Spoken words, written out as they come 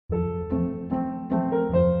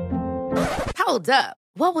Hold up.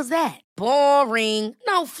 What was that? Boring.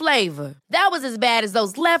 No flavor. That was as bad as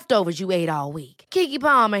those leftovers you ate all week. Keke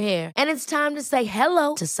Palmer here. And it's time to say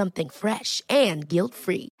hello to something fresh and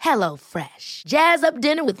guilt-free. Hello Fresh. Jazz up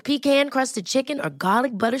dinner with pecan-crusted chicken or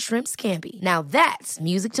garlic butter shrimp scampi. Now that's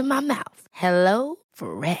music to my mouth. Hello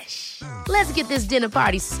Fresh. Let's get this dinner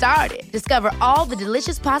party started. Discover all the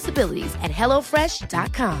delicious possibilities at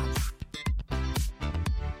hellofresh.com.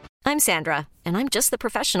 I'm Sandra, and I'm just the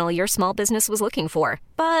professional your small business was looking for.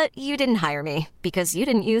 But you didn't hire me because you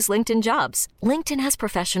didn't use LinkedIn Jobs. LinkedIn has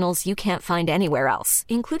professionals you can't find anywhere else,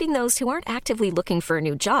 including those who aren't actively looking for a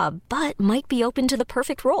new job, but might be open to the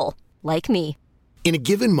perfect role, like me. In a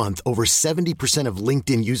given month, over 70% of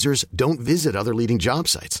LinkedIn users don't visit other leading job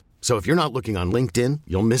sites. So if you're not looking on LinkedIn,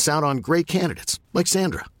 you'll miss out on great candidates like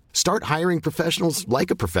Sandra. Start hiring professionals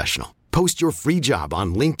like a professional. Post your free job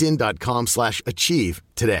on linkedin.com/achieve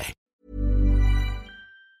today.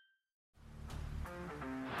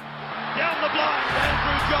 Down the blind,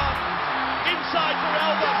 Andrew John. Inside for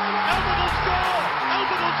Albert. Albert will score.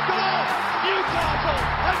 Albert will score. Newcastle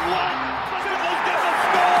have won. Fiddler's going to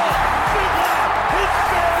score. Fiddler, it's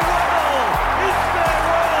farewell. It's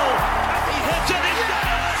farewell. And he hits it. He's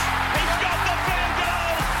done it. He's got the field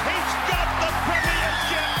goal. He's got the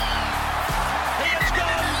premiership. He has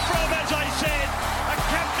gone from, as I said, a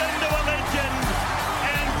captain to a legend,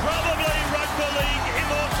 and probably rugby league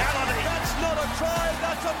immortality. That's not a try,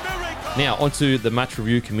 that's a miracle. Now, onto the match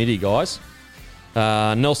review committee, guys.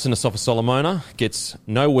 Nelson Asafa-Solomona gets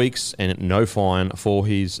no weeks and no fine for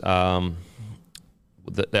his the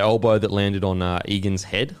elbow that landed on Egan's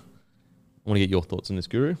head. I want to get your thoughts on this,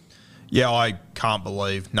 Guru. Yeah, I can't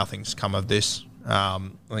believe nothing's come of this. I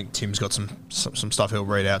think Tim's got some stuff he'll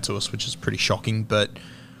read out to us, which is pretty shocking. But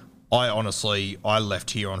I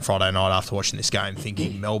left here on Friday night after watching this game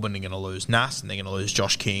thinking Melbourne are going to lose Nas and they're going to lose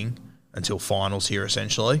Josh King until finals here,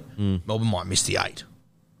 essentially. Melbourne might miss the 8.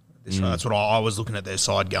 That's what I was looking at their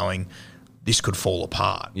side going, this could fall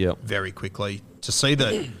apart very quickly. To see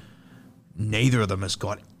that neither of them has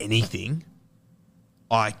got anything,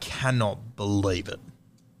 I cannot believe it.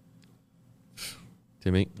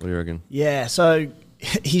 Timmy, what do you reckon? Yeah, so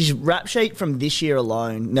his rap sheet from this year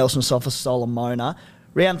alone, Nelson Asafa-Solomona,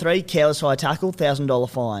 round 3, careless high tackle, $1,000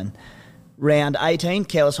 fine. Round 18,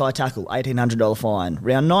 careless high tackle, $1,800 fine.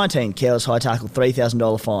 Round 19, careless high tackle,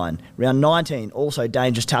 $3,000 fine. Round 19, also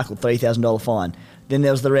dangerous tackle, $3,000 fine. Then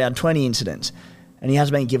there was the round 20 incident, and he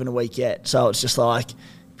hasn't been given a week yet. So it's just like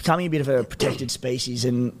becoming a bit of a protected species,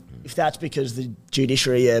 and if that's because the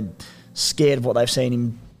judiciary are scared of what they've seen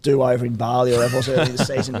him do over in Bali or whatever else earlier this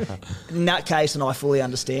season, in that case, and I fully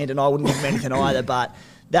understand, and I wouldn't give him anything either, but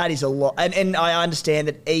that is a lot. And I understand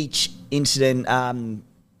that each incident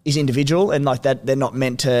is individual and like that they're not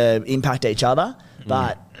meant to impact each other.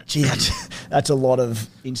 But gee, that's a lot of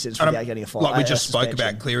incidents without getting a fine. Like we just spoke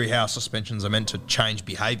about, Cleary House suspensions are meant to change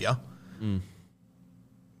behaviour.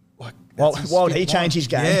 Why would he change his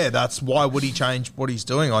game? Yeah, that's why would he change what he's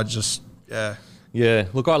doing? Yeah,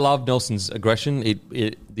 look, I love Nelson's aggression.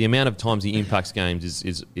 The amount of times he impacts games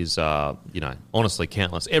is honestly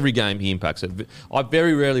countless. Every game he impacts it. I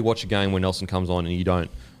very rarely watch a game where Nelson comes on and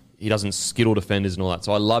he doesn't skittle defenders and all that.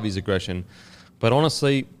 So I love his aggression. But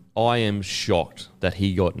honestly, I am shocked that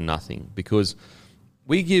he got nothing because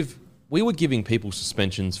we were giving people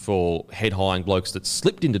suspensions for head-highing blokes that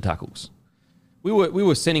slipped into tackles. We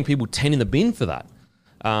were sending people 10 in the bin for that.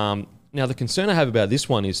 Now, the concern I have about this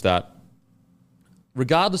one is that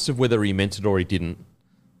regardless of whether he meant it or he didn't,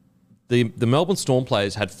 the Melbourne Storm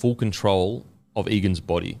players had full control of Egan's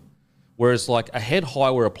body. Whereas like a head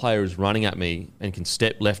high where a player is running at me and can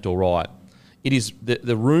step left or right, it is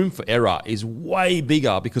the room for error is way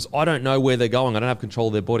bigger because I don't know where they're going. I don't have control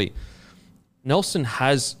of their body. Nelson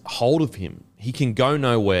has hold of him. He can go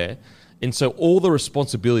nowhere. And so all the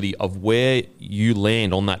responsibility of where you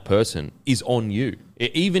land on that person is on you.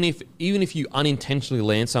 Even if you unintentionally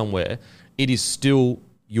land somewhere, it is still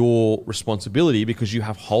your responsibility because you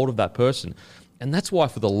have hold of that person. And that's why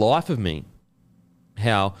for the life of me,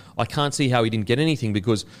 how I can't see how he didn't get anything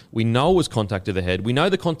because we know it was contact to the head. We know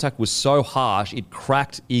the contact was so harsh it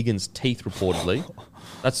cracked Egan's teeth reportedly.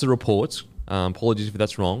 That's the reports. Apologies if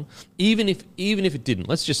that's wrong. Even if it didn't,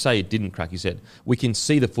 let's just say it didn't crack his head. We can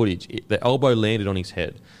see the footage. The elbow landed on his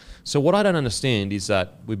head. So what I don't understand is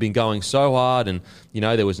that we've been going so hard and,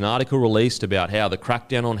 there was an article released about how the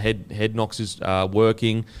crackdown on head knocks is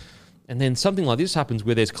working. And then something like this happens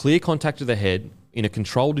where there's clear contact to the head in a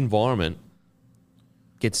controlled environment,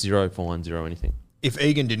 gets 0 fine, 0 anything. If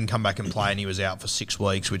Egan didn't come back and play and he was out for 6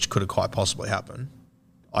 weeks, which could have quite possibly happened,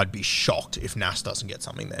 I'd be shocked if Nas doesn't get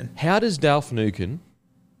something then. How does Dale Finucane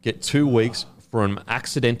get 2 weeks for an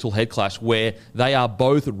accidental head clash where they are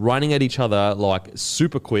both running at each other like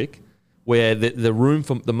super quick, where the room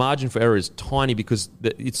for the margin for error is tiny because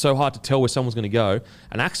it's so hard to tell where someone's going to go.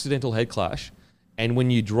 An accidental head clash, and when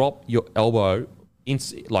you drop your elbow,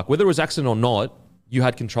 like whether it was accident or not, you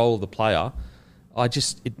had control of the player.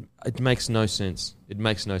 It makes no sense. It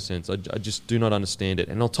makes no sense. I just do not understand it.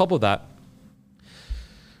 And on top of that,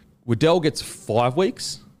 Waddell gets 5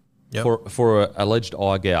 weeks for an alleged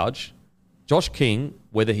eye gouge. Josh King,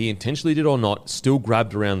 whether he intentionally did or not, still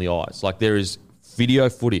grabbed around the eyes. Like there is video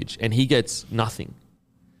footage, and he gets nothing.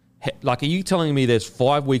 Like, are you telling me there's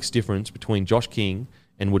 5 weeks difference between Josh King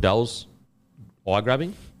and Waddell's eye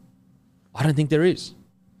grabbing? I don't think there is.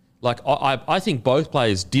 Like, I think both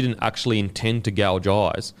players didn't actually intend to gouge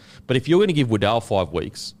eyes. But if you're going to give Waddell 5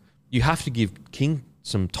 weeks, you have to give King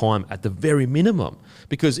some time at the very minimum.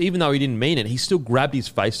 Because even though he didn't mean it, he still grabbed his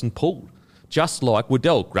face and pulled. Just like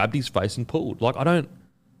Waddell grabbed his face and pulled. Like,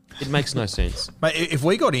 it makes no sense. Mate, if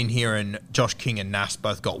we got in here and Josh King and Nas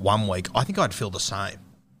both got 1 week, I think I'd feel the same.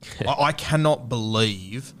 I cannot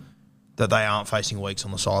believe that they aren't facing weeks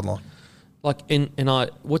on the sideline. Like,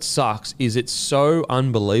 what sucks is it's so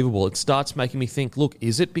unbelievable. It starts making me think, look,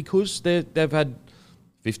 is it because they've had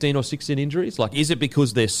 15 or 16 injuries? Like, is it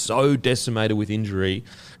because they're so decimated with injury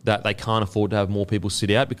that they can't afford to have more people sit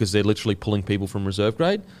out because they're literally pulling people from reserve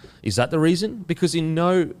grade? Is that the reason? Because in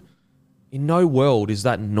no world is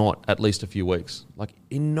that not at least a few weeks. Like,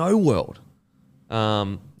 in no world.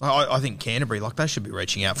 I think Canterbury, like, they should be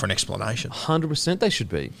reaching out for an explanation. 100% they should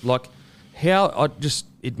be. Like,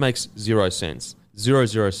 it makes zero sense. Zero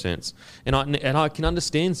sense. And I can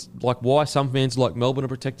understand, like, why some fans like Melbourne are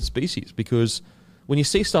protected species, because when you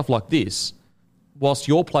see stuff like this, whilst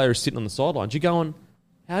your player is sitting on the sidelines, you're going,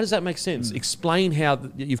 how does that make sense? Explain how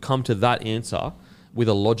you've come to that answer with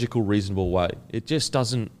a logical, reasonable way. It just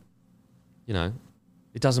doesn't, it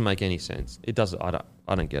doesn't make any sense. It doesn't.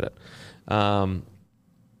 I don't get it. And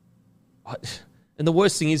the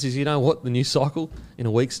worst thing is you know what? The news cycle, in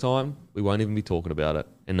a week's time, we won't even be talking about it.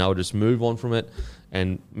 And they'll just move on from it.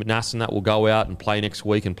 And Nas and that will go out and play next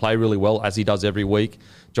week and play really well, as he does every week.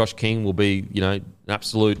 Josh King will be, an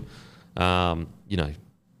absolute,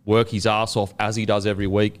 work his ass off as he does every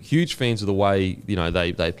week. Huge fans of the way,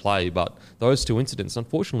 they play. But those two incidents,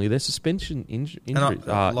 unfortunately, they're suspension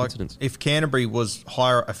incidents. If Canterbury was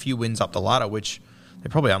higher, a few wins up the ladder, which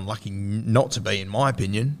they're probably unlucky not to be, in my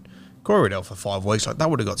opinion, Corey Waddell for 5 weeks, like, that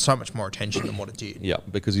would have got so much more attention than what it did. Yeah,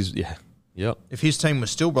 because if his team was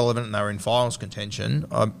still relevant and they were in finals contention,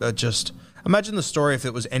 I just imagine the story if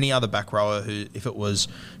it was any other back rower if it was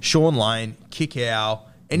Sean Lane, Kikau,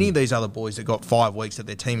 any of these other boys that got 5 weeks that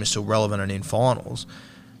their team is still relevant and in finals,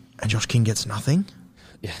 and Josh King gets nothing.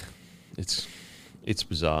 Yeah, it's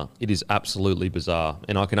bizarre. It is absolutely bizarre,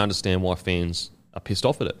 and I can understand why fans are pissed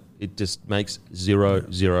off at it. It just makes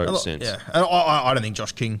zero sense. Yeah, and I don't think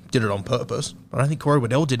Josh King did it on purpose, but I don't think Corey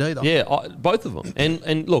Waddell did either. Yeah, both of them.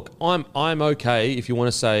 And look, I'm okay if you want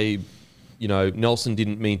to say, Nelson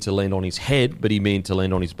didn't mean to land on his head, but he meant to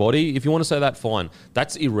land on his body. If you want to say that, fine.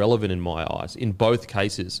 That's irrelevant in my eyes. In both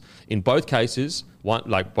cases, both cases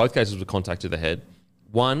were contact to the head.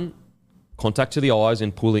 One, contact to the eyes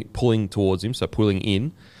and pulling towards him, so pulling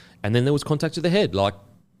in, and then there was contact to the head. Like,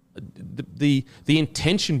 the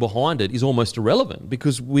intention behind it is almost irrelevant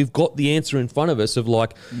because we've got the answer in front of us of,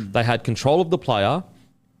 like, they had control of the player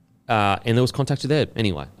and there was contact to the head.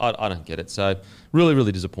 Anyway, I don't get it. So really,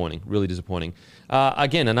 really disappointing. Really disappointing.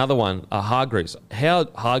 Again, another one, Hargreaves. How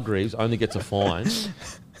Hargreaves only gets a fine.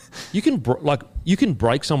 You can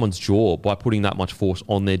break someone's jaw by putting that much force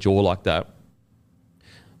on their jaw like that.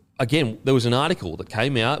 Again, there was an article that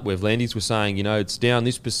came out where V'landys was saying, it's down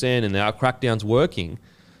this percent and our crackdown's working.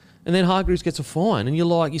 And then Hargreaves gets a fine, and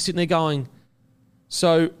you're sitting there going,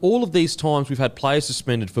 so all of these times we've had players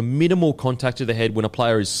suspended for minimal contact to the head when a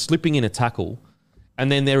player is slipping in a tackle,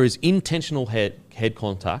 and then there is intentional head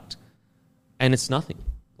contact, and it's nothing.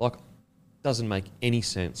 Like, doesn't make any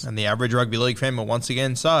sense. And the average rugby league fan will once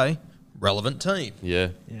again say, relevant team. Yeah.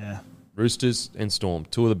 Roosters and Storm,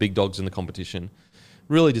 two of the big dogs in the competition.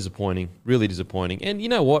 Really disappointing. Really disappointing. And you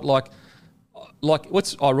know what? Like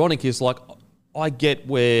what's ironic is, like, I get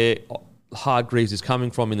where Hargreaves is coming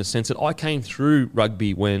from in the sense that I came through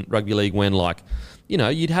rugby league when, like,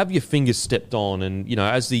 you'd have your fingers stepped on, and,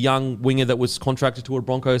 as the young winger that was contracted to a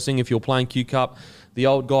Broncos thing, if you're playing Q Cup, the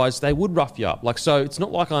old guys, they would rough you up. Like, so it's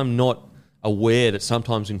not like I'm not aware that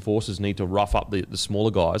sometimes enforcers need to rough up the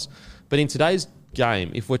smaller guys. But in today's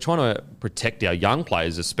game, if we're trying to protect our young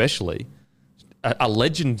players especially, a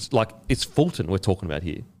legend, like, it's Fulton we're talking about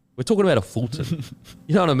here. We're talking about a Fulton.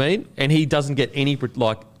 You know what I mean? And he doesn't get any,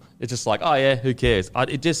 like, It's just like, oh yeah, who cares?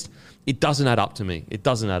 It doesn't add up to me. It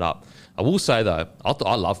doesn't add up. I will say though,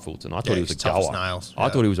 I love Fulton. I thought he was a he's tough as goer. nails. I Yeah.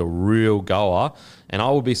 thought he was a real goer, and I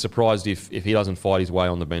would be surprised if he doesn't fight his way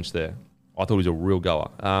on the bench there. I thought he was a real goer.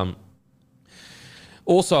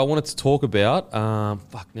 Also, I wanted to talk about now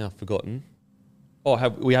I've forgotten.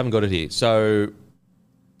 We haven't got it here. So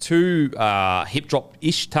 2 hip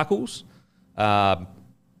drop-ish tackles.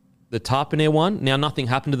 The Tarpanier one. Now, nothing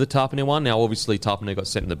happened to the Tarpanier one. Now, obviously, Tarpanier got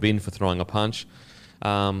sent in the bin for throwing a punch.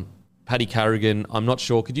 Paddy Carrigan, I'm not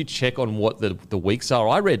sure. Could you check on what the weeks are?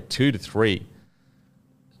 I read 2 to 3.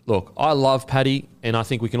 Look, I love Paddy, and I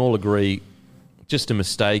think we can all agree, just a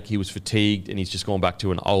mistake. He was fatigued, and he's just gone back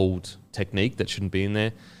to an old technique that shouldn't be in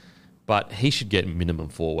there. But he should get minimum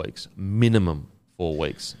 4 weeks. Minimum 4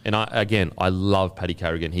 weeks. And I love Paddy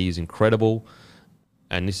Carrigan. He is incredible.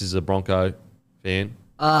 And this is a Bronco fan.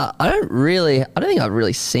 I don't think I've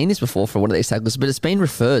really seen this before for one of these tackles, but it's been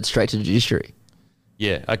referred straight to the judiciary.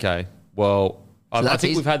 Yeah, okay. Well, I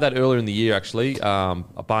think we've had that earlier in the year, actually.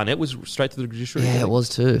 Barnett was straight to the judiciary. Yeah, it was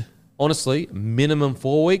too. Honestly, minimum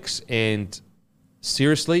 4 weeks. And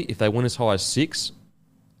seriously, if they went as high as 6,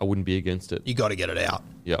 I wouldn't be against it. You got to get it out.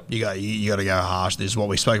 Yep. You got to go harsh. This is what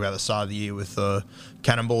we spoke about at the start of the year with the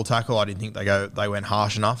cannonball tackle. I didn't think they went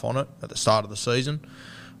harsh enough on it at the start of the season.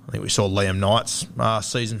 I think we saw Liam Knight's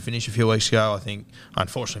season finish a few weeks ago. I think,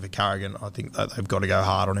 unfortunately for Carrigan, I think that they've got to go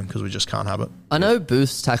hard on him because we just can't have it. I know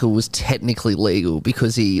Booth's tackle was technically legal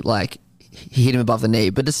because he hit him above the knee,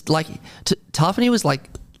 but it's like Tarpany was like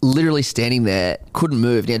literally standing there, couldn't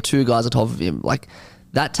move. He had 2 guys on top of him. Like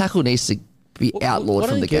that tackle needs to be outlawed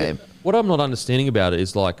from the game. What I'm not understanding about it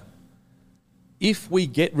is like, if we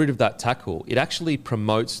get rid of that tackle, it actually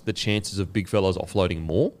promotes the chances of big fellas offloading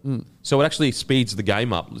more. So it actually speeds the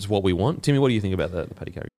game up, is what we want. Timmy, what do you think about that, the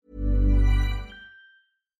Paddy Carrigan?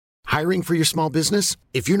 Hiring for your small business?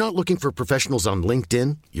 If you're not looking for professionals on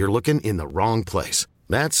LinkedIn, you're looking in the wrong place.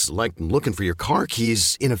 That's like looking for your car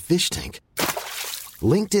keys in a fish tank.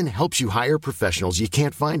 LinkedIn helps you hire professionals you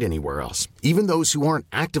can't find anywhere else, even those who aren't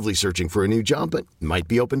actively searching for a new job but might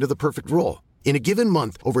be open to the perfect role. In a given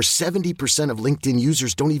month, over 70% of LinkedIn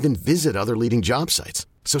users don't even visit other leading job sites.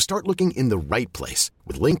 So start looking in the right place.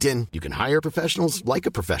 With LinkedIn, you can hire professionals like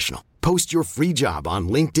a professional. Post your free job on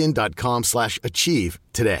linkedin.com/achieve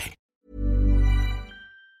today.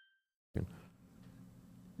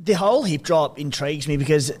 The whole hip drop intrigues me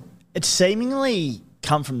because it's seemingly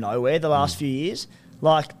come from nowhere the last few years.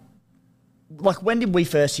 Like when did we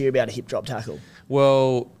first hear about a hip drop tackle?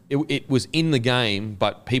 Well, it was in the game,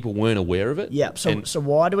 but people weren't aware of it. Yeah. So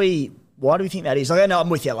why do we think that is? Like, no, I'm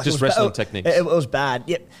with you. Like, just wrestling techniques. It was bad.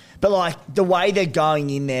 Yep. But like the way they're going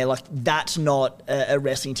in there, like that's not a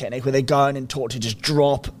wrestling technique where they're going and taught to just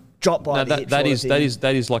drop by the hip. That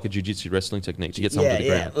is like a jiu-jitsu wrestling technique to get someone to the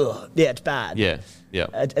ground. Yeah, it's bad. Yeah.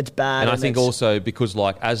 It's bad. And I think also because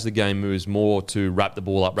like as the game moves more to wrap the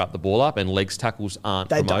ball up, and legs tackles aren't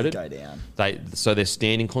promoted. They don't go down. So they're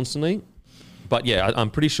standing constantly. But yeah, I'm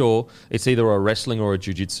pretty sure it's either a wrestling or a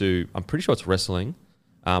jiu-jitsu. I'm pretty sure it's wrestling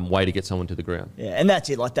way to get someone to the ground. Yeah, and that's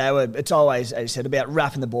it. Like it's always, as you said, about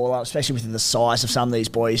wrapping the ball up, especially with the size of some of these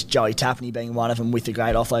boys. Joey Tapney being one of them with the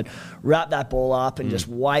great offload. Wrap that ball up and just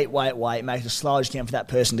wait, make it as slow as you can for that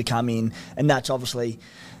person to come in. And that's obviously,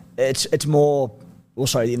 it's more.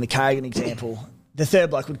 Also, in the Carrigan example, the third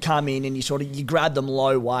bloke would come in and you grab them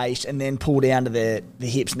low waist and then pull down to the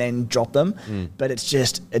hips and then drop them. But it's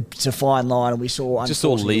a fine line, and we saw just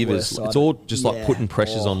all levers. It's all just like putting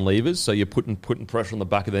pressures on levers. So you're putting pressure on the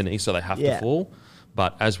back of their knee so they have to fall.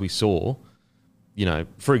 But as we saw,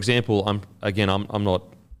 for example, I'm not,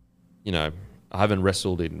 I haven't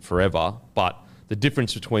wrestled in forever, but the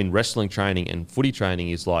difference between wrestling training and footy training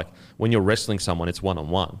is like when you're wrestling someone, it's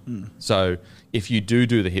one-on-one. So if you do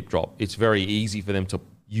the hip drop, it's very easy for them to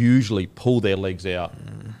usually pull their legs out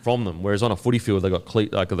from them. Whereas on a footy field, they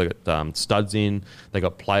got studs in, they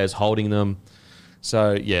got players holding them.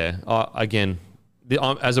 So yeah,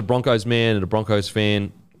 as a Broncos man and a Broncos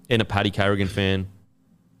fan and a Paddy Carrigan fan,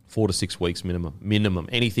 4 to 6 weeks minimum.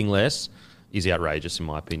 Anything less is outrageous in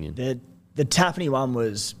my opinion. The Tapney one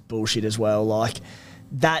was bullshit as well. Like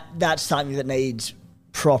that's something that needs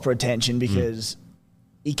proper attention because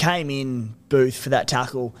he came in Booth for that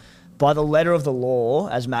tackle. By the letter of the law,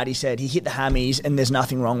 as Matty said, he hit the hammies and there's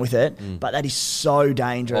nothing wrong with it. But that is so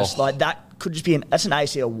dangerous. Like that could just be that's an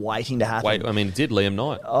ACL waiting to happen. It did Liam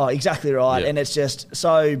Knight. Oh, exactly right. Yeah. And it's just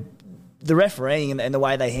so the refereeing and the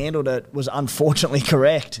way they handled it was unfortunately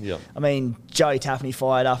correct. Yeah. I mean, Joey Tapney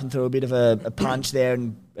fired up and threw a bit of a punch there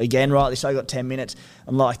and again, rightly so, got 10 minutes.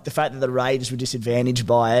 And, like, the fact that the Raiders were disadvantaged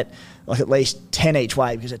by it, like, at least 10 each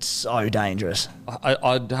way because it's so dangerous.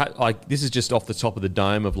 This is just off the top of the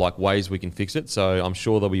dome of, like, ways we can fix it, so I'm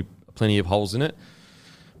sure there'll be plenty of holes in it.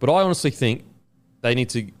 But I honestly think they need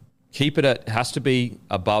to keep it at, has to be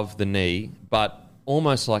above the knee, but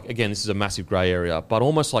almost like, again, this is a massive grey area, but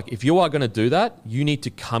almost like if you are going to do that, you need to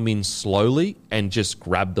come in slowly and just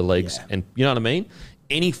grab the legs. Yeah. And you know what I mean?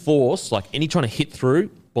 Any force, like any trying to hit through,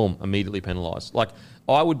 boom, immediately penalised. Like,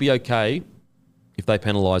 I would be okay if they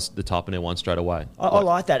penalised the Tapine one straight away. I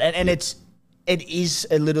like that. And it is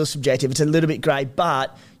a little subjective. It's a little bit grey,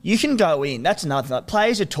 but you can go in. That's another thing. Like,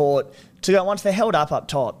 players are taught to go, once they're held up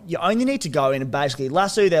top, you only need to go in and basically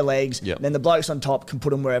lasso their legs, Yep. and then the blokes on top can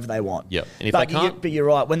put them wherever they want. Yep. And if but they can't... but you're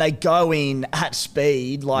right. When they go in at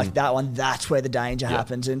speed, like that one, that's where the danger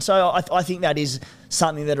happens. And so I think that is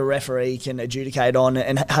something that a referee can adjudicate on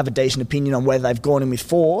and have a decent opinion on whether they've gone in with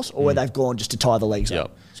force or whether they've gone just to tie the legs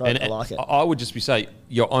up. So I like it. I would just say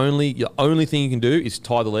your only thing you can do is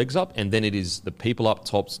tie the legs up, and then it is the people up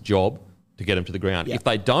top's job to get them to the ground. Yep. If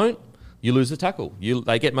they don't, you lose the tackle.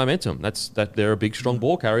 They get momentum. They're a big, strong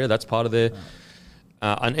ball carrier. That's part of their.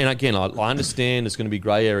 And again, I understand there's going to be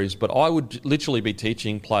grey areas, but I would literally be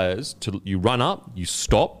teaching players to you run up, you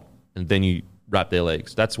stop, and then you wrap their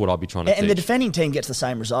legs. That's what I'd be trying to teach. And the defending team gets the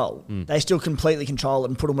same result. They still completely control it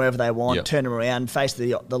and put them wherever they want, turn them around, face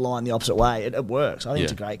the line the opposite way. It works. I think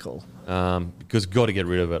it's a great call. Because got to get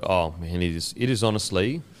rid of it. Oh man, it is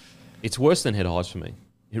honestly, it's worse than head highs for me.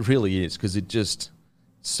 It really is, because it just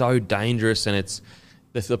so dangerous, and it's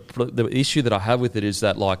the issue that I have with it is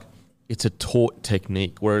that, like, it's a taught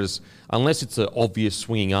technique, whereas unless it's an obvious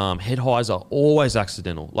swinging arm, head highs are always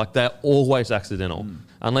accidental. Like, they're always accidental,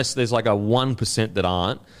 unless there's like a 1% that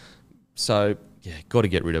aren't. So yeah, got to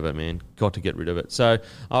get rid of it, man. Got to get rid of it. So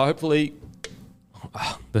hopefully,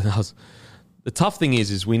 the tough thing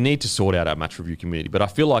is we need to sort out our match review community, but I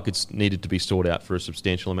feel like it's needed to be sorted out for a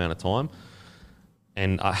substantial amount of time,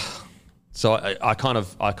 and So I kind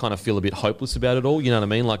of feel a bit hopeless about it all. You know what I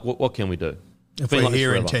mean? Like, what can we do? If we're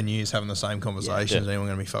here in 10 years having the same conversations, anyone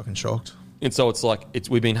going to be fucking shocked? And so it's like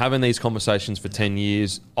we've been having these conversations for 10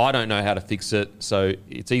 years. I don't know how to fix it, so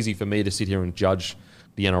it's easy for me to sit here and judge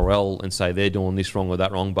the NRL and say they're doing this wrong or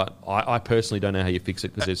that wrong. But I personally don't know how you fix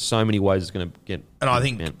it, because there's so many ways it's going to get. And I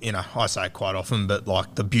think I say it quite often, but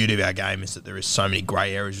like the beauty of our game is that there is so many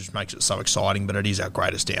grey areas, which makes it so exciting. But it is our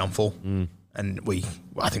greatest downfall. And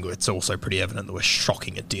I think it's also pretty evident that we're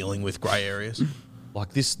shocking at dealing with grey areas.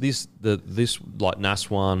 Like this like Nass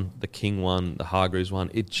one, the King one, the Hargreaves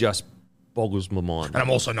one, it just boggles my mind. And I'm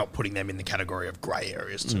also not putting them in the category of grey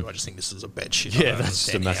areas too. I just think this is a bed shit. Yeah, that's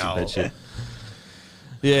just a massive bed shit.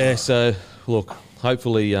 Yeah, so look,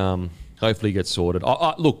 hopefully it gets sorted.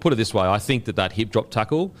 Look, put it this way, I think that hip drop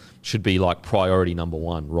tackle should be like priority number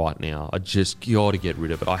 1 right now. I just got to get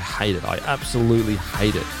rid of it. I hate it. I absolutely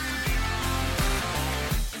hate it.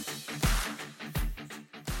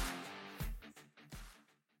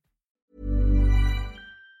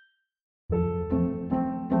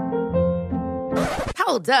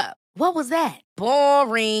 Hold up. What was that?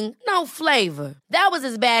 Boring. No flavor. That was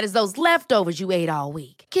as bad as those leftovers you ate all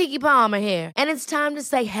week. Keke Palmer here, and it's time to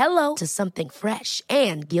say hello to something fresh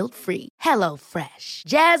and guilt-free. Hello Fresh.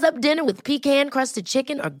 Jazz up dinner with pecan-crusted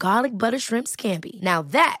chicken or garlic butter shrimp scampi. Now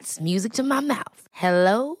that's music to my mouth.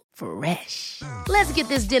 Hello Fresh. Let's get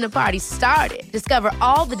this dinner party started. Discover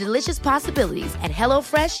all the delicious possibilities at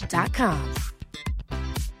HelloFresh.com.